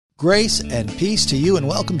Grace and peace to you, and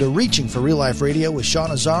welcome to Reaching for Real Life Radio with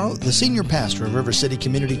Sean Azzaro, the senior pastor of River City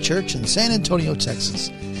Community Church in San Antonio,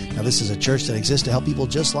 Texas. Now, this is a church that exists to help people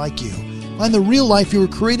just like you find the real life you were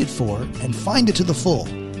created for and find it to the full.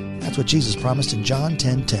 That's what Jesus promised in John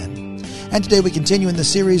 10:10. And today we continue in the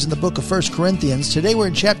series in the book of 1 Corinthians. Today we're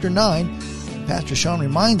in chapter 9. Pastor Sean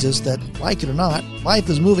reminds us that, like it or not, life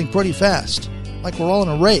is moving pretty fast, like we're all in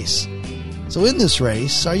a race. So in this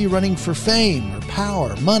race, are you running for fame or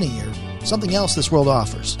power, money, or something else this world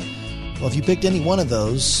offers? Well, if you picked any one of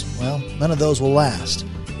those, well, none of those will last.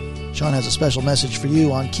 Sean has a special message for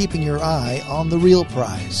you on keeping your eye on the real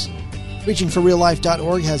prize.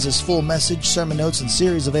 ReachingForRealLife.org has this full message, sermon notes, and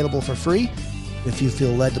series available for free. If you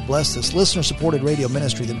feel led to bless this listener-supported radio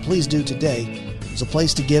ministry, then please do today. There's a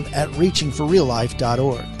place to give at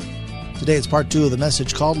ReachingForRealLife.org. Today it's part 2 of the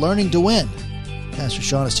message called Learning to Win. Pastor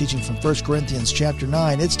Sean is teaching from 1 Corinthians chapter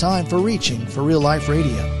 9. It's time for Reaching for Real Life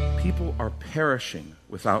Radio. People are perishing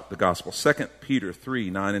without the gospel. 2 Peter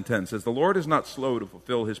 3:9-10 says, "The Lord is not slow to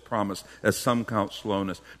fulfill his promise, as some count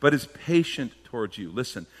slowness, but is patient towards you."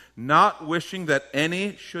 Listen, not wishing that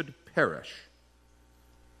any should perish,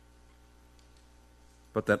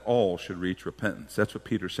 but that all should reach repentance. That's what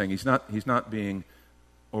Peter's saying. He's not being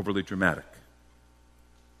overly dramatic.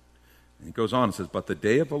 And he goes on and says, "But the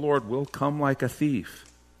day of the Lord will come like a thief,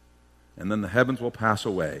 and then the heavens will pass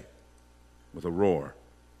away with a roar,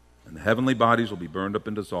 and the heavenly bodies will be burned up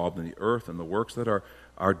and dissolved, and the earth and the works that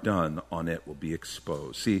are done on it will be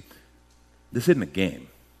exposed." See, this isn't a game.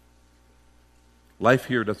 Life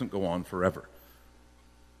here doesn't go on forever.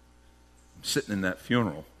 I'm sitting in that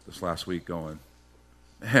funeral this last week going,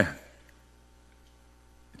 man,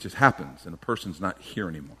 it just happens, and a person's not here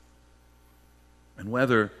anymore. And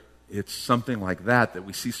whether it's something like that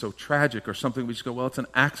we see so tragic, or something we just go, well, it's an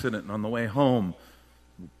accident, and on the way home,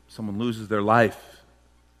 someone loses their life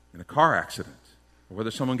in a car accident, or whether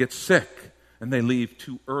someone gets sick and they leave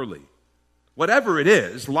too early. Whatever it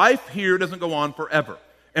is, life here doesn't go on forever.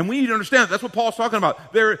 And we need to understand that's what Paul's talking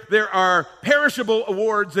about. There are perishable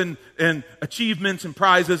awards and achievements and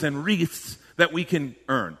prizes and wreaths that we can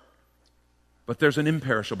earn. But there's an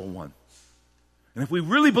imperishable one. And if we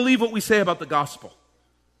really believe what we say about the gospel,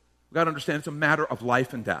 we've got to understand it's a matter of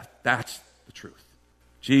life and death. That's the truth.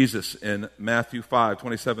 Jesus in Matthew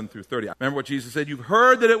 5:27-30. Remember what Jesus said? "You've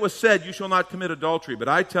heard that it was said, 'You shall not commit adultery.' But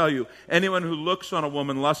I tell you, anyone who looks on a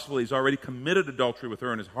woman lustfully has already committed adultery with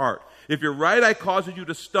her in his heart. If your right eye causes you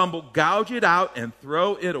to stumble, gouge it out and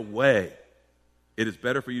throw it away. It is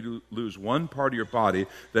better for you to lose one part of your body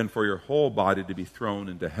than for your whole body to be thrown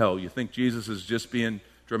into hell." You think Jesus is just being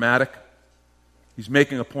dramatic? He's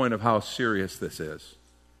making a point of how serious this is.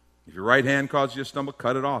 If your right hand causes you to stumble,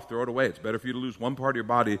 cut it off, throw it away. It's better for you to lose one part of your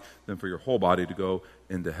body than for your whole body to go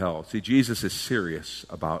into hell. See, Jesus is serious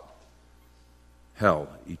about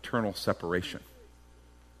hell, eternal separation.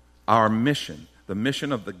 Our mission, the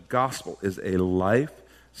mission of the gospel, is a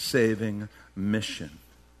life-saving mission.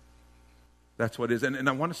 That's what it is. And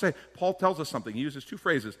I want to say, Paul tells us something. He uses two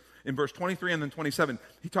phrases. In verse 23 and then 27,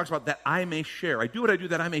 he talks about that I may share. I do what I do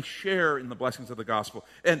that I may share in the blessings of the gospel.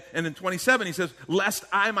 And in 27, he says, lest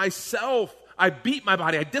I myself, I beat my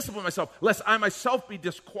body, I discipline myself, lest I myself be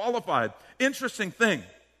disqualified. Interesting thing.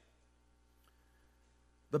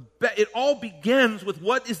 It all begins with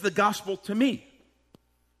what is the gospel to me?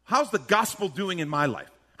 How's the gospel doing in my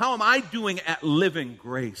life? How am I doing at living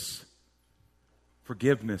grace,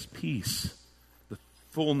 forgiveness, peace, the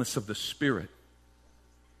fullness of the Spirit?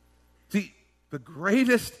 See, the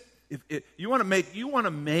greatest, if you want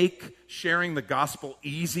to make sharing the gospel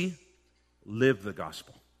easy, live the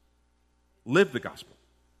gospel. Live the gospel.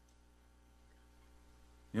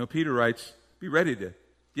 You know, Peter writes, "Be ready to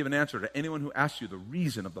give an answer to anyone who asks you the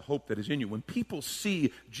reason of the hope that is in you." When people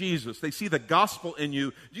see Jesus, they see the gospel in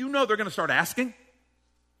you, do you know they're going to start asking?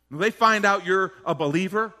 When they find out you're a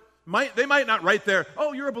believer, they might not right there,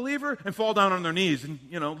 "Oh, you're a believer," and fall down on their knees and,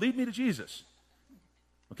 lead me to Jesus.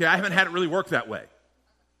 Okay, I haven't had it really work that way.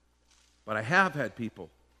 But I have had people,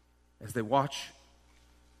 as they watch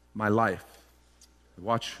my life, they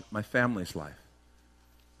watch my family's life,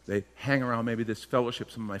 they hang around maybe this fellowship,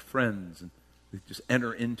 some of my friends, and they just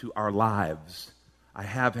enter into our lives. I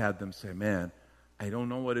have had them say, "Man, I don't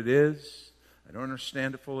know what it is. I don't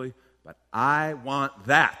understand it fully, but I want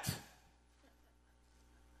that."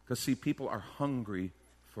 Because, see, people are hungry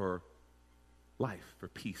for life, for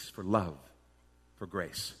peace, for love, for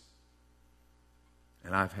grace.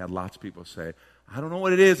 And I've had lots of people say, "I don't know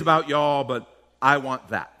what it is about y'all, but I want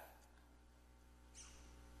that."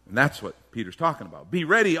 And that's what Peter's talking about. Be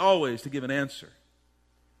ready always to give an answer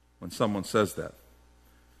when someone says that.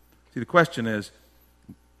 See, the question is,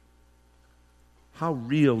 how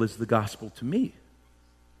real is the gospel to me?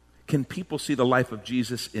 Can people see the life of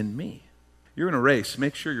Jesus in me? You're in a race.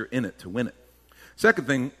 Make sure you're in it to win it. Second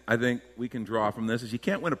thing I think we can draw from this is you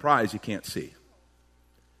can't win a prize you can't see.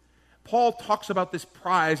 Paul talks about this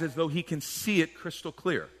prize as though he can see it crystal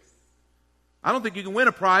clear. I don't think you can win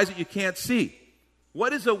a prize that you can't see.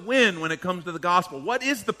 What is a win when it comes to the gospel? What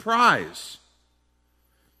is the prize?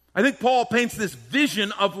 I think Paul paints this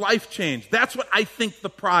vision of life change. That's what I think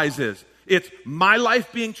the prize is. It's my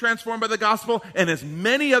life being transformed by the gospel and as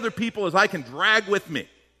many other people as I can drag with me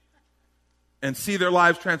and see their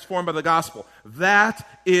lives transformed by the gospel. That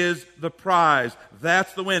is the prize.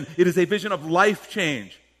 That's the win. It is a vision of life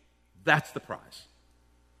change. That's the prize.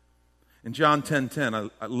 In John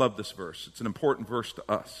 10:10, I love this verse. It's an important verse to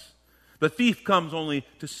us. The thief comes only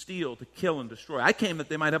to steal, to kill, and destroy. I came that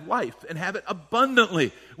they might have life and have it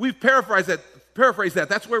abundantly. We've paraphrased that.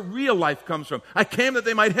 That's where real life comes from. I came that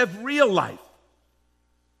they might have real life.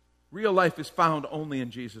 Real life is found only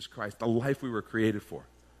in Jesus Christ, the life we were created for.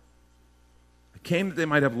 I came that they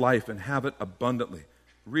might have life and have it abundantly.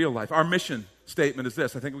 Real life. Our mission statement is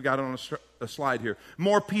this. I think we got it on a slide here.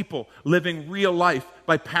 More people living real life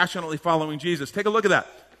by passionately following Jesus. Take a look at that.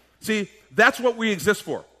 See, that's what we exist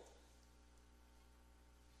for.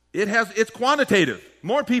 It's quantitative.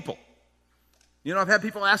 More people. You know, I've had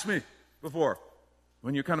people ask me before,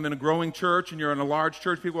 when you're kind of in a growing church and you're in a large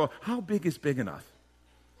church, people go, how big is big enough?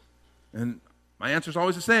 And my answer is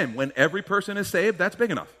always the same. When every person is saved, that's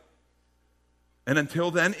big enough. And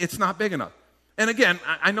until then, it's not big enough. And again,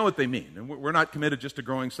 I know what they mean. And we're not committed just to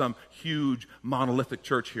growing some huge monolithic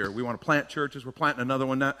church here. We want to plant churches. We're planting another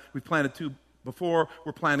one now. We've planted 2 before.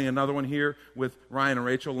 We're planting another one here with Ryan and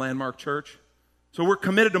Rachel, Landmark Church. So we're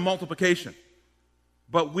committed to multiplication.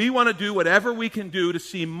 But we want to do whatever we can do to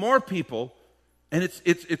see more people. And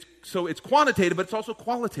it's quantitative, but it's also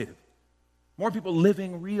qualitative. More people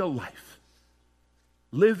living real life.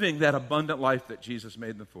 Living that abundant life that Jesus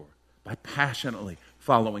made them for. By passionately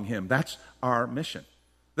following him. That's our mission.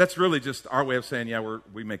 That's really just our way of saying, yeah,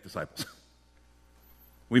 we make disciples.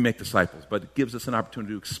 We make disciples, but it gives us an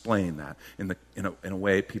opportunity to explain that in a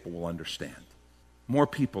way people will understand. More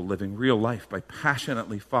people living real life by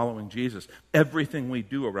passionately following Jesus. Everything we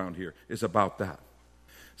do around here is about that.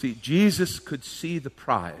 See, Jesus could see the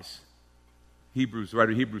prize. The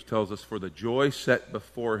writer of Hebrews tells us, for the joy set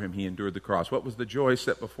before him, he endured the cross. What was the joy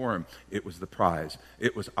set before him? It was the prize.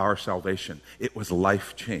 It was our salvation. It was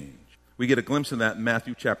life change. We get a glimpse of that in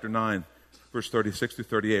Matthew chapter 9, verse 36 through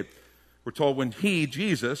 38. We're told when he,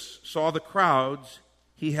 Jesus, saw the crowds,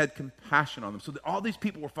 he had compassion on them. So all these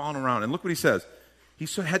people were following around. And look what he says. He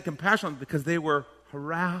had compassion on them because they were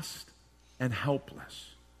harassed and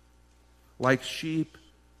helpless, like sheep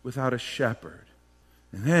without a shepherd.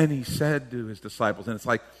 And then he said to his disciples, and it's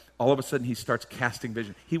like all of a sudden he starts casting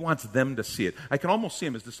vision. He wants them to see it. I can almost see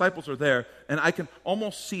him. His disciples are there, and I can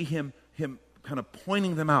almost see him kind of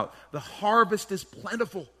pointing them out. The harvest is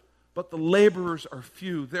plentiful, but the laborers are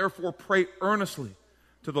few. Therefore, pray earnestly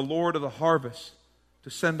to the Lord of the harvest to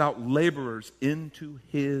send out laborers into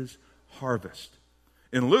his harvest.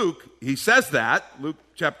 In Luke, he says that, Luke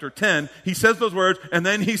chapter 10, he says those words, and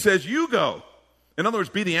then he says, you go. In other words,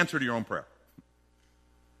 be the answer to your own prayer.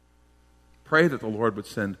 Pray that the Lord would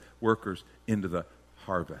send workers into the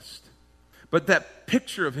harvest. But that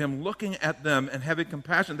picture of him looking at them and having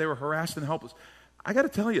compassion, they were harassed and helpless. I got to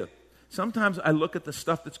tell you, sometimes I look at the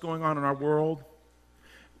stuff that's going on in our world,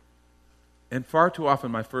 and far too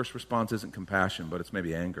often my first response isn't compassion, but it's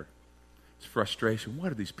maybe anger. It's frustration.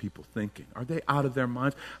 What are these people thinking? Are they out of their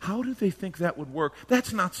minds? How do they think that would work?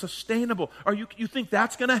 That's not sustainable. You think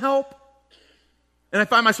that's going to help? And I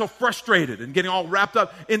find myself frustrated and getting all wrapped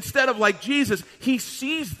up. Instead of like Jesus, he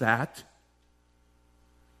sees that.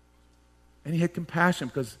 And he had compassion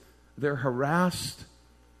because they're harassed,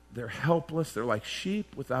 they're helpless, they're like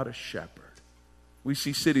sheep without a shepherd. We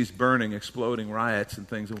see cities burning, exploding, riots and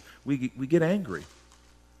things, and we get angry.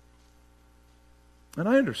 And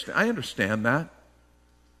I understand that.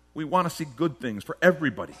 We want to see good things for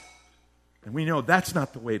everybody. And we know that's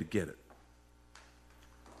not the way to get it.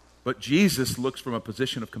 But Jesus looks from a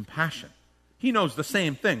position of compassion. He knows the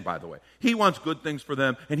same thing, by the way. He wants good things for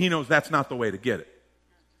them, and he knows that's not the way to get it.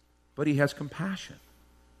 But he has compassion.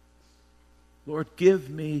 Lord, give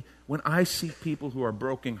me, when I see people who are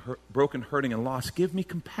broken, hurting, and lost, give me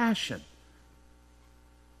compassion.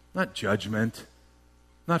 Not judgment,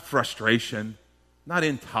 not frustration, not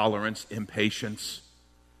intolerance, impatience.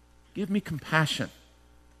 Give me compassion.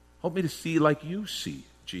 Help me to see like you see,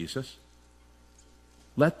 Jesus.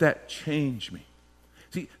 Let that change me.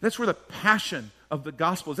 See, that's where the passion of the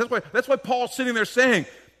gospel is. That's why Paul's sitting there saying,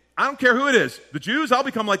 I don't care who it is. The Jews, I'll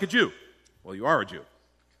become like a Jew. Well, you are a Jew.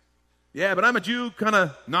 Yeah, but I'm a Jew kind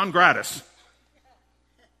of non gratis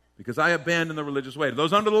because I abandon the religious way.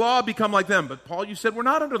 Those under the law become like them. But Paul, you said we're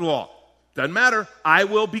not under the law. Doesn't matter. I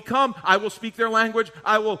will speak their language.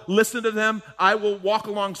 I will listen to them. I will walk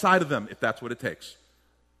alongside of them if that's what it takes.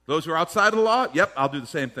 Those who are outside of the law, yep, I'll do the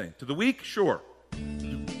same thing. To the weak, sure.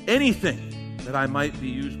 Do anything that I might be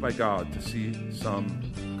used by God to see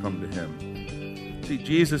some come to him. See,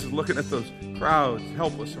 Jesus is looking at those crowds,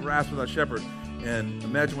 helpless, harassed without shepherd. And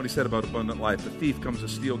imagine what he said about abundant life. The thief comes to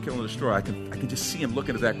steal, kill, and destroy. I can just see him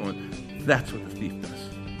looking at that going, that's what the thief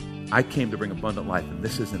does. I came to bring abundant life, and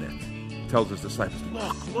this isn't it. He tells his disciples,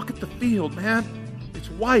 look at the field, man. It's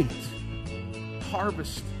white. The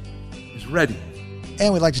harvest is ready.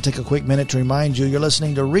 And we'd like to take a quick minute to remind you you're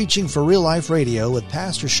listening to Reaching for Real Life Radio with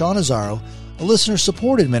Pastor Sean Azzaro, a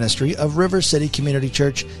listener-supported ministry of River City Community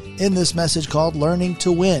Church, in this message called Learning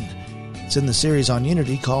to Win. It's in the series on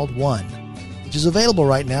unity called One, which is available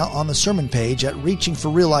right now on the sermon page at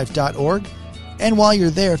reachingforreallife.org. And while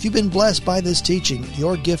you're there, if you've been blessed by this teaching,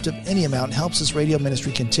 your gift of any amount helps this radio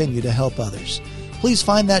ministry continue to help others. Please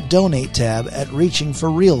find that Donate tab at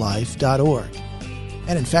reachingforreallife.org.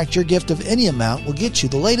 And in fact, your gift of any amount will get you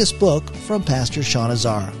the latest book from Pastor Sean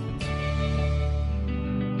Azzaro.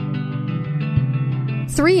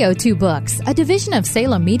 302 Books, a division of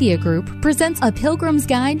Salem Media Group, presents A Pilgrim's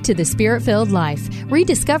Guide to the Spirit-Filled Life,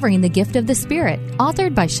 Rediscovering the Gift of the Spirit,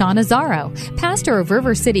 authored by Sean Azzaro, pastor of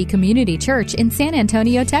River City Community Church in San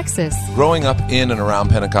Antonio, Texas. Growing up in and around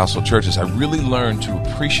Pentecostal churches, I really learned to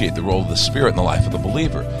appreciate the role of the Spirit in the life of the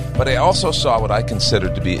believer. But I also saw what I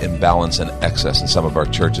considered to be imbalance and excess in some of our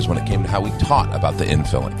churches when it came to how we taught about the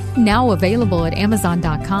infilling. Now available at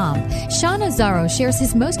Amazon.com, Sean Azzaro shares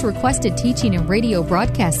his most requested teaching and radio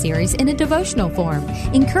broadcast series in a devotional form,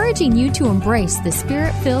 encouraging you to embrace the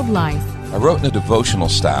Spirit-filled life. I wrote in a devotional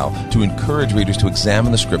style to encourage readers to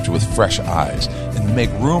examine the Scripture with fresh eyes and make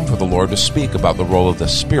room for the Lord to speak about the role of the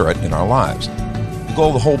Spirit in our lives. The goal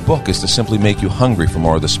of the whole book is to simply make you hungry for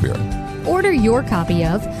more of the Spirit. Order your copy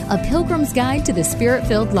of A Pilgrim's Guide to the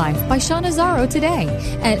Spirit-Filled Life by Sean Azzaro today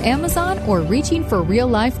at Amazon or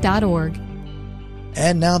reachingforreallife.org.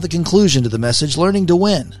 And now the conclusion to the message, Learning to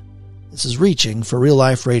Win. This is Reaching for Real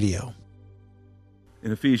Life Radio.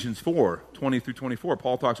 In Ephesians 4, 20 through 24,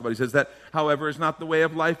 Paul talks about, he says that, however, is not the way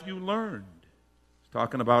of life you learned. He's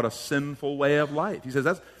talking about a sinful way of life. He says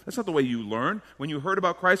that's not the way you learned. When you heard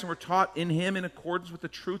about Christ and were taught in him in accordance with the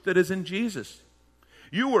truth that is in Jesus.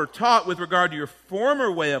 You were taught with regard to your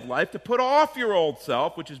former way of life to put off your old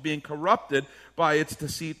self, which is being corrupted by its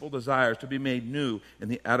deceitful desires, to be made new in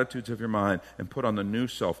the attitudes of your mind, and put on the new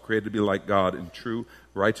self, created to be like God in true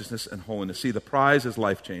righteousness and holiness. See, the prize is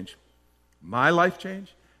life change. My life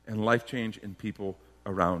change and life change in people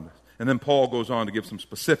around us. And then Paul goes on to give some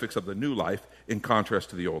specifics of the new life in contrast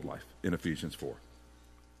to the old life in Ephesians 4.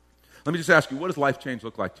 Let me just ask you, what does life change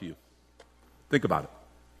look like to you? Think about it.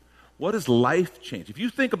 What does life change? If you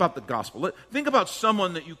think about the gospel, think about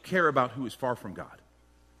someone that you care about who is far from God.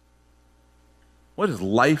 What does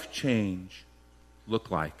life change look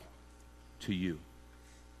like to you?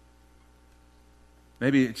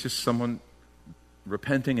 Maybe it's just someone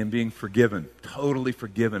repenting and being forgiven, totally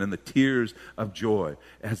forgiven, and the tears of joy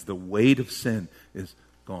as the weight of sin is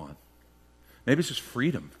gone. Maybe it's just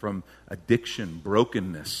freedom from addiction,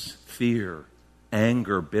 brokenness, fear,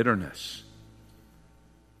 anger, bitterness.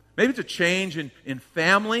 Maybe it's a change in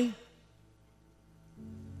family,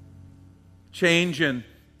 change in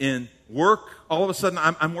work. All of a sudden,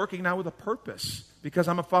 I'm working now with a purpose because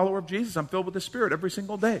I'm a follower of Jesus. I'm filled with the Spirit every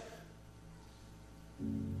single day.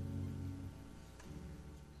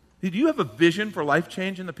 Do you have a vision for life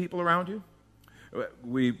change in the people around you?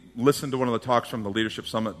 We listened to one of the talks from the Leadership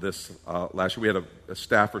Summit this last year. We had a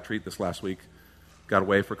staff retreat this last week. Got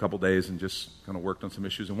away for a couple days and just kind of worked on some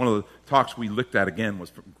issues. And one of the talks we looked at again was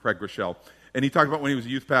from Craig Rochelle. And he talked about when he was a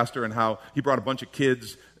youth pastor and how he brought a bunch of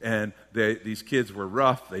kids, and these kids were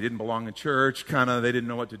rough. They didn't belong in church, they didn't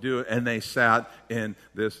know what to do. And they sat in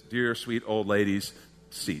this dear, sweet old lady's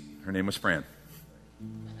seat. Her name was Fran.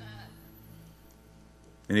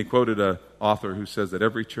 And he quoted an author who says that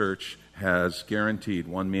every church has guaranteed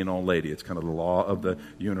one mean old lady. It's kind of the law of the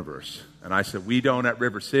universe. And I said, we don't at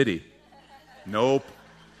River City. Nope.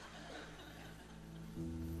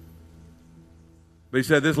 But he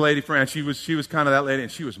said this lady, Fran, she was kind of that lady,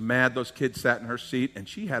 and she was mad those kids sat in her seat, and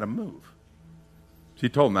she had to move. She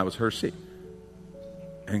told him that was her seat.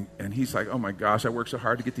 And he's like, oh my gosh, I worked so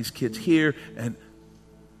hard to get these kids here. And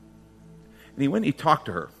he went and he talked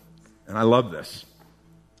to her. And I love this.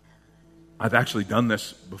 I've actually done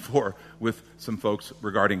this before with some folks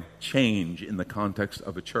regarding change in the context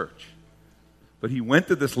of a church. But he went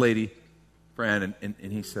to this lady, Fran, and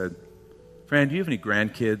he said, Fran, do you have any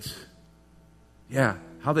grandkids? Yeah.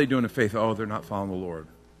 How are they doing in faith? Oh, they're not following the Lord.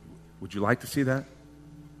 Would you like to see that?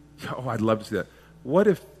 Oh, I'd love to see that. What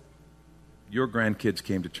if your grandkids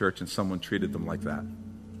came to church and someone treated them like that?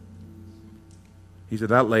 He said,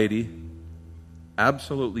 that lady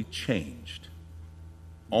absolutely changed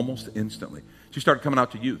almost instantly. She started coming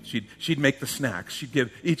out to youth. She'd make the snacks. She'd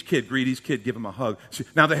give each kid, greet each kid, give him a hug.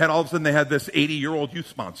 Now all of a sudden they had this 80-year-old youth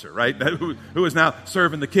sponsor, right, who is now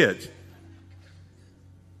serving the kids.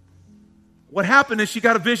 What happened is she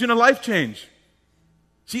got a vision of life change.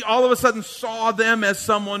 She all of a sudden saw them as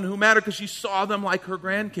someone who mattered because she saw them like her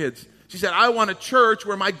grandkids. She said, I want a church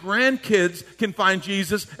where my grandkids can find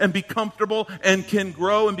Jesus and be comfortable and can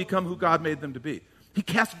grow and become who God made them to be. He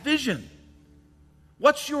cast vision.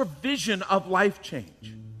 What's your vision of life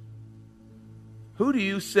change? Who do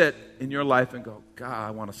you sit in your life and go, God,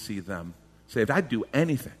 I want to see them saved. I'd do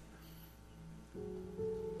anything.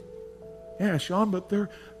 Yeah, Sean, but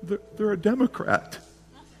they're a Democrat.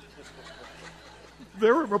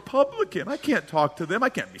 They're a Republican. I can't talk to them. I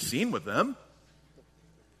can't be seen with them.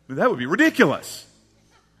 I mean, that would be ridiculous.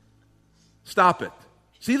 Stop it.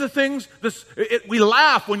 See the things? We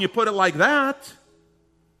laugh when you put it like that.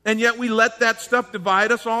 And yet we let that stuff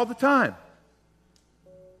divide us all the time.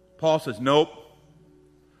 Paul says, nope.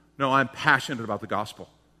 No, I'm passionate about the gospel.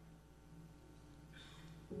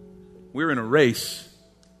 We're in a race.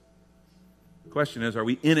 The question is, are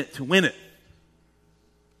we in it to win it?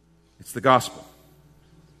 It's the gospel.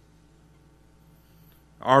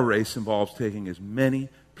 Our race involves taking as many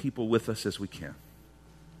people with us as we can.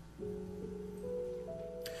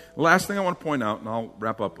 The last thing I want to point out, and I'll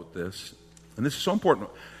wrap up with this, and this is so important.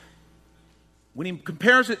 When he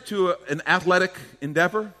compares it to an athletic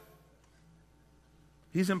endeavor,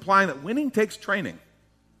 he's implying that winning takes training.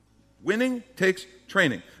 Winning takes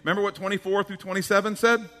training. Remember what 24 through 27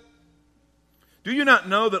 said? Do you not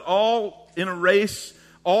know that all in a race,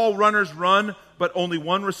 all runners run, but only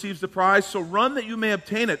one receives the prize? So run that you may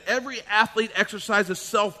obtain it. Every athlete exercises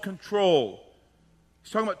self-control.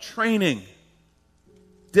 He's talking about training.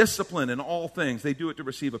 Discipline in all things. They do it to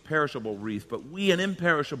receive a perishable wreath, but we an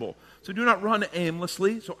imperishable. So do not run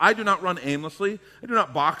aimlessly. So I do not run aimlessly. I do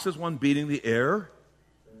not box as one beating the air,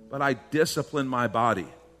 but I discipline my body.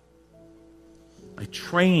 I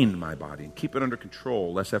train my body and keep it under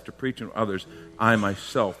control, lest after preaching to others, I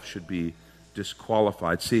myself should be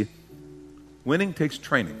disqualified. See, winning takes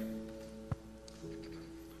training.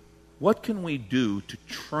 What can we do to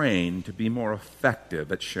train to be more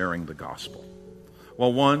effective at sharing the gospel?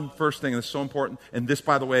 Well, first thing, and this is so important, and this,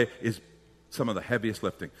 by the way, is some of the heaviest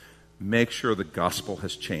lifting. Make sure the gospel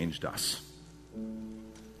has changed us.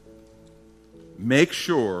 Make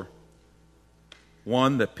sure,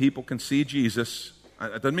 one, that people can see Jesus.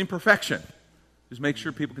 It doesn't mean perfection. Just make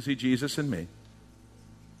sure people can see Jesus in me.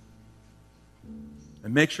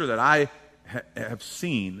 And make sure that I have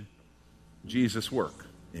seen Jesus work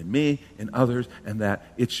in me, in others, and that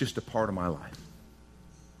it's just a part of my life.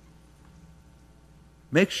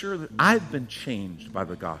 Make sure that I've been changed by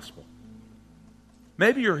the gospel.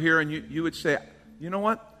 Maybe you're here and you would say, you know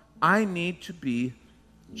what? I need to be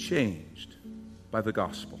changed by the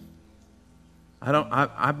gospel.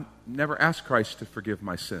 I've never asked Christ to forgive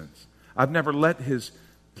my sins. I've never let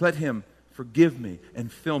him forgive me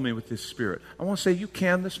and fill me with his Spirit. I want to say you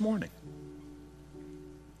can this morning.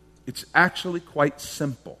 It's actually quite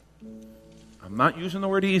simple. I'm not using the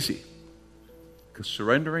word easy. Because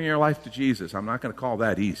surrendering your life to Jesus, I'm not going to call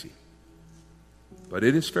that easy. But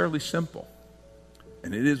it is fairly simple.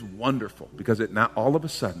 And it is wonderful because it now all of a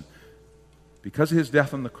sudden, because of his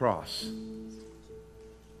death on the cross,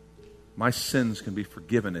 my sins can be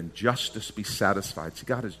forgiven and justice be satisfied. See,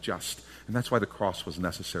 God is just, and that's why the cross was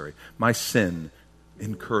necessary. My sin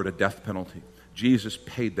incurred a death penalty. Jesus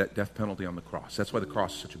paid that death penalty on the cross. That's why the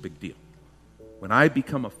cross is such a big deal. When I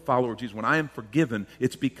become a follower of Jesus, when I am forgiven,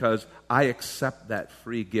 it's because I accept that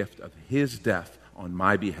free gift of his death on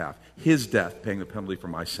my behalf. His death paying the penalty for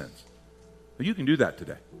my sins. But you can do that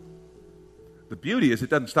today. The beauty is it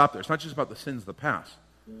doesn't stop there. It's not just about the sins of the past.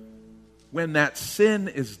 When that sin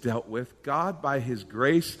is dealt with, God, by his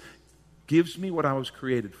grace, gives me what I was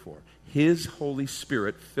created for. His Holy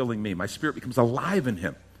Spirit filling me. My spirit becomes alive in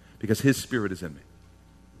him because his Spirit is in me.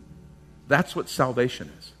 That's what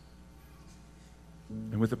salvation is.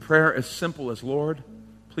 And with a prayer as simple as, Lord,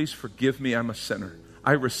 please forgive me, I'm a sinner.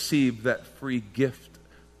 I receive that free gift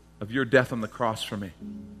of your death on the cross for me.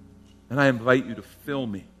 And I invite you to fill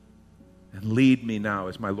me and lead me now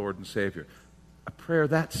as my Lord and Savior. A prayer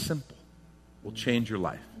that simple will change your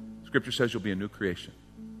life. Scripture says you'll be a new creation.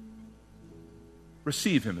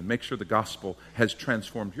 Receive him and make sure the gospel has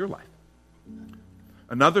transformed your life.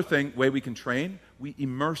 Another way we can train, we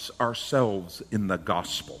immerse ourselves in the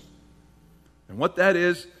gospel. And what that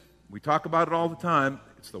is, we talk about it all the time,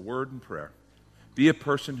 it's the word and prayer. Be a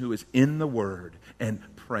person who is in the word and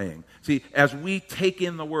praying. See, as we take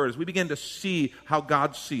in the word, as we begin to see how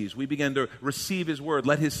God sees, we begin to receive his word,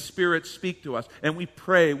 let his spirit speak to us, and we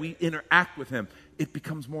pray, we interact with him, it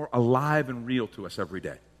becomes more alive and real to us every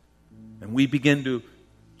day. And we begin to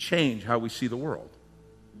change how we see the world.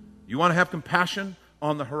 You want to have compassion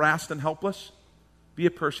on the harassed and helpless? Be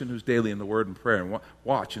a person who's daily in the word and prayer, and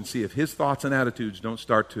watch and see if his thoughts and attitudes don't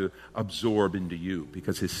start to absorb into you,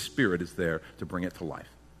 because his spirit is there to bring it to life.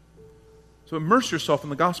 So immerse yourself in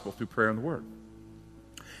the gospel through prayer and the word.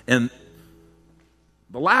 And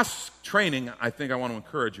the last training I think I want to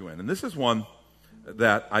encourage you in, and this is one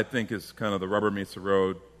that I think is kind of the rubber meets the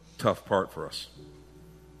road tough part for us.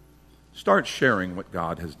 Start sharing what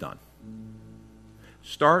God has done.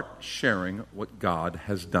 Start sharing what God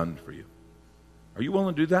has done for you. Are you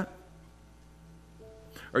willing to do that?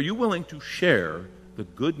 Are you willing to share the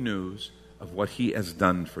good news of what he has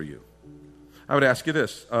done for you? I would ask you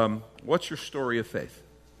this. What's your story of faith?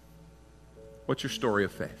 What's your story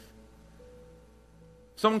of faith?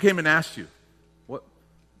 Someone came and asked you,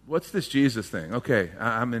 what's this Jesus thing? Okay,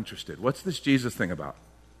 I'm interested. What's this Jesus thing about?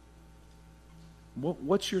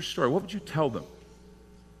 What's your story? What would you tell them?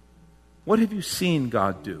 What have you seen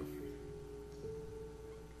God do?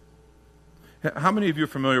 How many of you are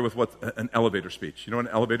familiar with what an elevator speech? You know what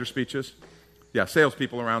an elevator speech is? Yeah,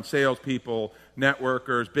 salespeople around, salespeople,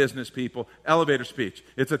 networkers, business people, elevator speech.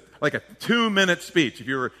 It's like a 2-minute speech. If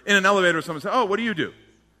you were in an elevator, someone said, "Oh, what do you do?"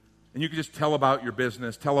 And you could just tell about your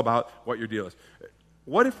business, tell about what your deal is.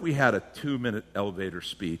 What if we had a 2-minute elevator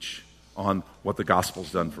speech on what the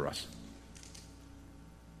gospel's done for us?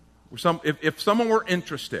 If someone were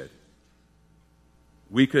interested,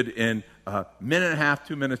 we could in a minute and a half,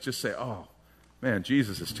 2 minutes, just say, "Oh, man,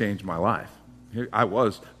 Jesus has changed my life. I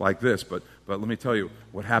was like this, but let me tell you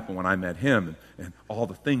what happened when I met him and all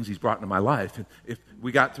the things he's brought into my life." And if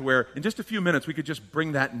we got to where, in just a few minutes, we could just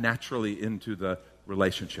bring that naturally into the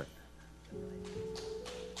relationship.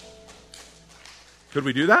 Could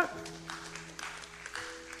we do that?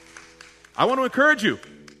 I want to encourage you.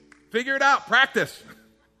 Figure it out. Practice.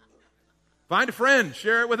 Find a friend.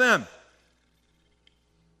 Share it with them.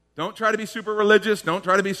 Don't try to be super religious. Don't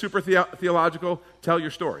try to be super theological. Tell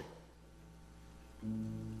your story.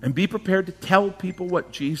 And be prepared to tell people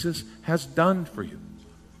what Jesus has done for you.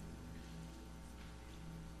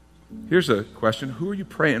 Here's a question. Who are you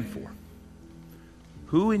praying for?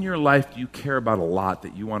 Who in your life do you care about a lot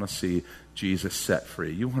that you want to see Jesus set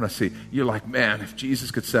free? You want to see, you're like, man, if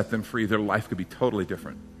Jesus could set them free, their life could be totally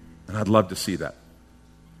different. And I'd love to see that.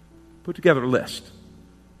 Put together a list.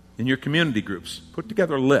 In your community groups, put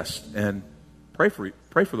together a list and pray for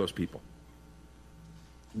those people.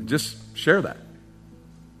 And just share that.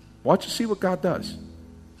 Watch and see what God does.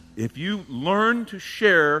 If you learn to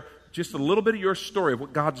share just a little bit of your story of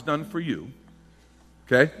what God's done for you,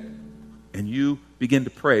 okay, and you begin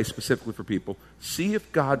to pray specifically for people, see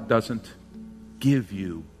if God doesn't give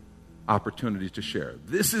you opportunities to share.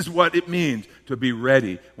 This is what it means to be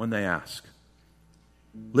ready when they ask.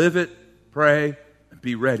 Live it, pray, and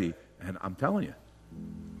be ready. And I'm telling you,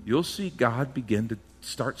 you'll see God begin to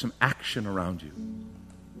start some action around you.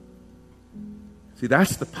 See,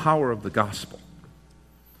 that's the power of the gospel.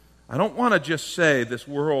 I don't want to just say this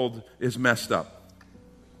world is messed up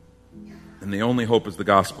and the only hope is the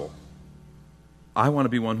gospel. I want to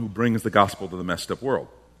be one who brings the gospel to the messed up world.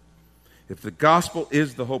 If the gospel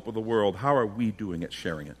is the hope of the world, how are we doing it,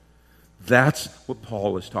 sharing it? That's what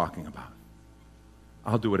Paul is talking about.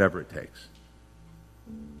 I'll do whatever it takes.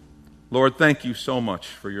 Lord, thank you so much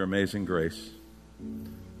for your amazing grace.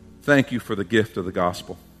 Thank you for the gift of the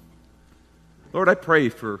gospel. Lord, I pray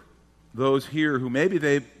for those here who maybe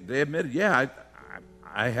they admitted, yeah,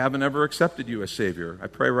 I haven't ever accepted you as Savior. I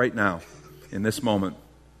pray right now, in this moment,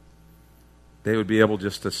 they would be able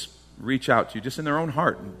just to reach out to you just in their own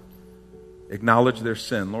heart and acknowledge their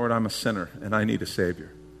sin. Lord, I'm a sinner and I need a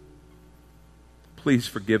Savior. Please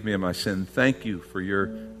forgive me of my sin. Thank you for your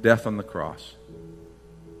death on the cross.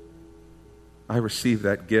 I receive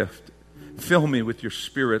that gift. Fill me with your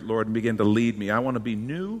Spirit, Lord, and begin to lead me. I want to be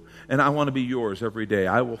new and I want to be yours every day.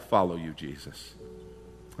 I will follow you, Jesus.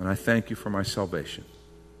 And I thank you for my salvation.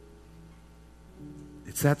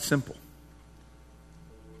 It's that simple.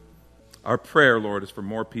 Our prayer, Lord, is for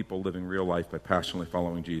more people living real life by passionately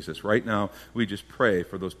following Jesus. Right now, we just pray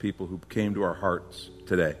for those people who came to our hearts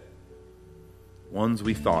today, ones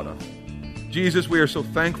we thought of. Jesus, we are so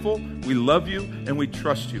thankful, we love you, and we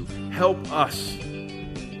trust you. Help us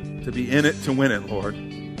to be in it to win it, Lord,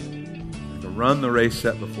 and to run the race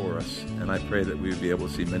set before us. And I pray that we would be able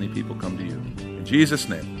to see many people come to you. In Jesus'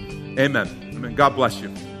 name, amen. Amen. God bless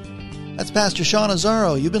you. That's Pastor Sean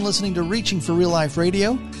Azzaro. You've been listening to Reaching for Real Life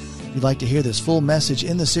Radio. If you'd like to hear this full message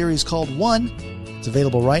in the series called One, it's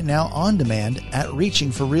available right now on demand at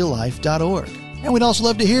reachingforreallife.org. And we'd also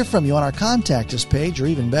love to hear from you on our Contact Us page, or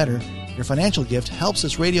even better, your financial gift helps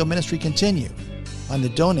this radio ministry continue. Find the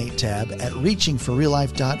Donate tab at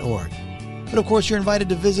reachingforreallife.org. But of course, you're invited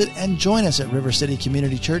to visit and join us at River City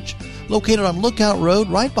Community Church, located on Lookout Road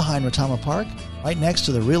right behind Retama Park, right next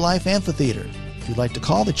to the Real Life Amphitheater. If you'd like to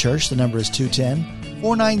call the church, the number is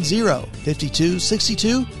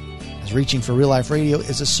 210-490-5262. As Reaching for Real Life Radio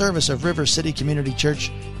is a service of River City Community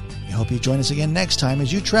Church. We hope you join us again next time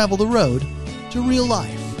as you travel the road to real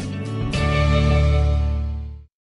life.